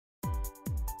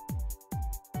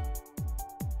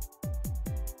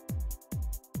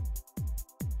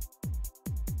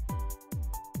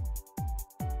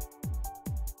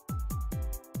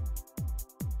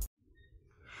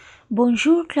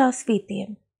Bonjour classe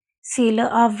VIII. C'est le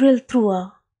avril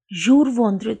 3, jour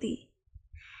vendredi.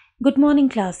 Good morning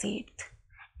class 8th.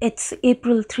 It's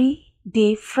April 3,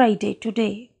 day Friday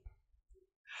today.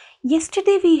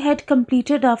 Yesterday we had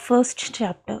completed our first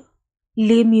chapter,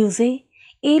 Les Musées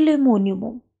et le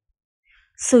Monument.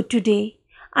 So today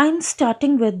I am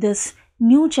starting with this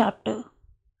new chapter,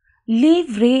 Les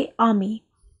vrais amis.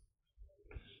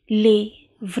 Les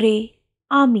vrais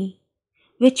amis,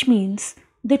 which means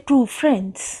the true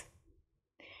friends.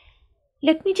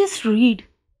 Let me just read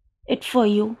it for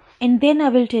you and then I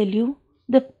will tell you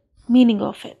the meaning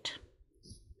of it.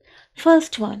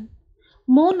 First one,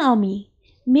 Mon ami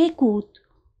m'écoute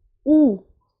ou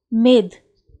m'aide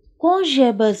quand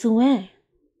j'ai besoin.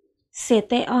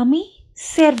 C'est un ami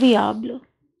serviable.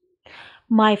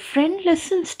 My friend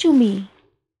listens to me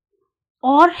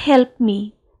or help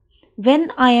me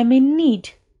when I am in need.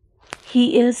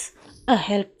 He is a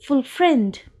helpful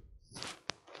friend.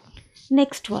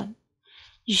 Next one.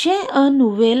 J'ai un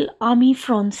nouvel ami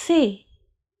français.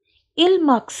 Il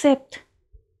m'accepte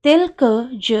tel que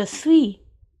je suis.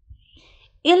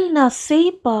 Il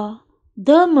n'essaie pas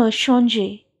de me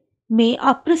changer, mais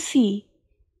apprécie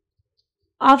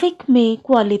avec mes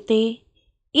qualités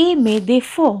et mes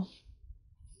défauts.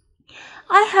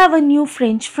 I have a new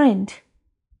French friend.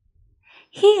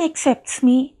 He accepts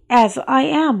me as I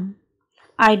am.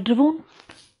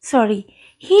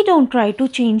 He don't try to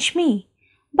change me,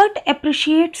 but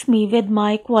appreciates me with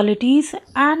my qualities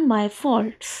and my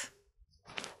faults.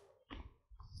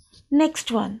 Next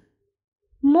one.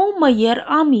 Mon meilleur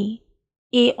ami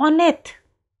est honnête.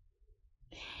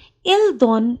 Il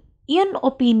donne une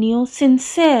opinion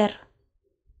sincère.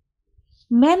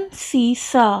 Même si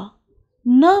ça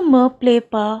ne me plaît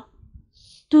pas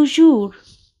toujours,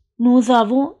 nous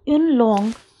avons une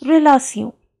longue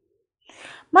relation.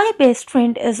 My best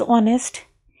friend is honest.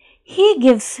 He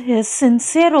gives his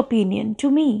sincere opinion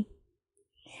to me.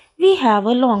 We have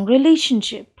a long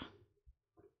relationship.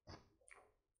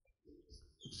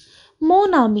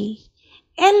 Mon ami,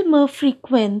 elle me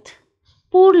fréquente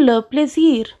pour le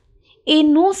plaisir et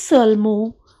non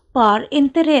seulement par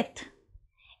intérêt.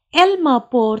 Elle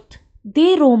m'apporte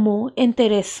des romans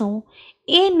intéressants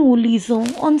et nous lisons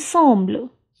ensemble.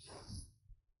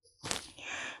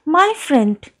 My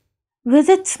friend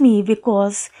visits me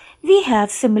because we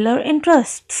have similar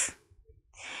interests.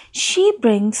 She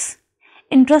brings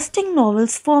interesting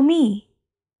novels for me,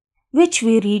 which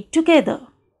we read together.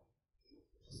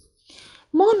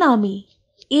 Mon ami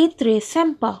est très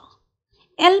sympa.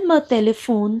 Elle me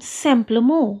téléphone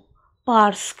simplement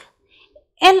parce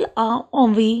qu'elle a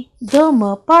envie de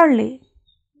me parler.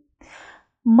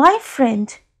 My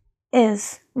friend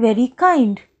is very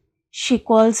kind. She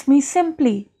calls me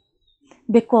simply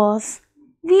because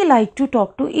we like to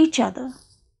talk to each other.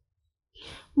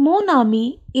 Mon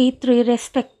ami est très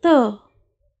respectueux.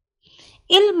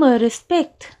 Il me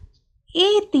respecte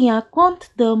et tient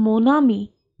compte de mon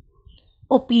ami.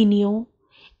 Opinion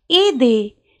et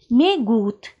de mes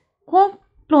goûts comme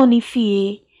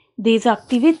planifier des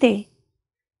activités.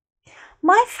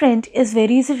 My friend is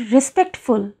very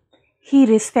respectful. He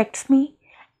respects me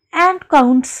and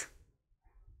counts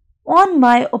on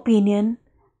my opinion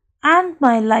and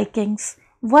my likings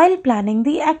while planning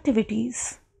the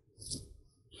activities.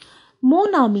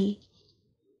 Mon ami,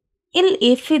 il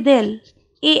est fidèle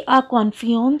et a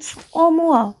confiance en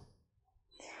moi.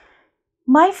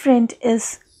 My friend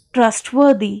is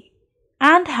trustworthy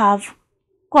and have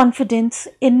confidence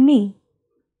in me.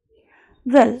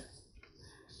 Well,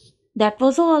 that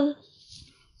was all.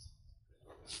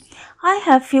 I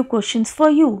have few questions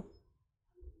for you.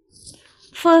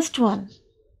 First one.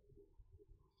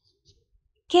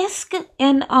 Qu'est-ce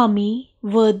qu'un ami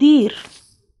veut dire?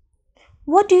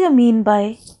 What do you mean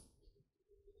by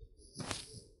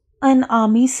un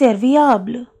ami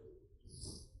serviable?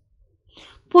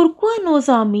 Pourquoi nos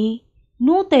amis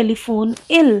nous téléphonent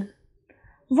ils?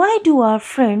 Why do our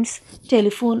friends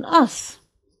telephone us?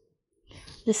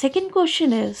 The second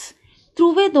question is,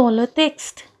 trouvez dans le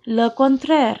texte le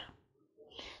contraire.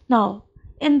 Now,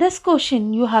 in this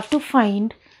question, you have to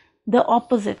find the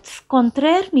opposites.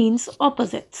 Contraire means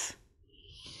opposites.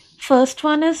 First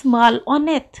one is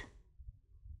malhonnête.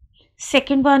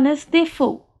 Second one is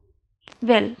défaut.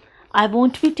 Well, I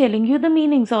won't be telling you the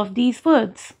meanings of these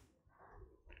words.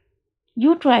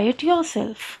 You try it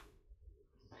yourself.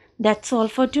 That's all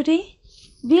for today.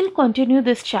 We'll continue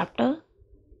this chapter.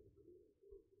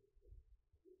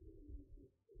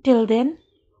 Till then,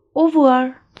 au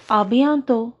revoir, à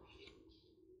bientôt.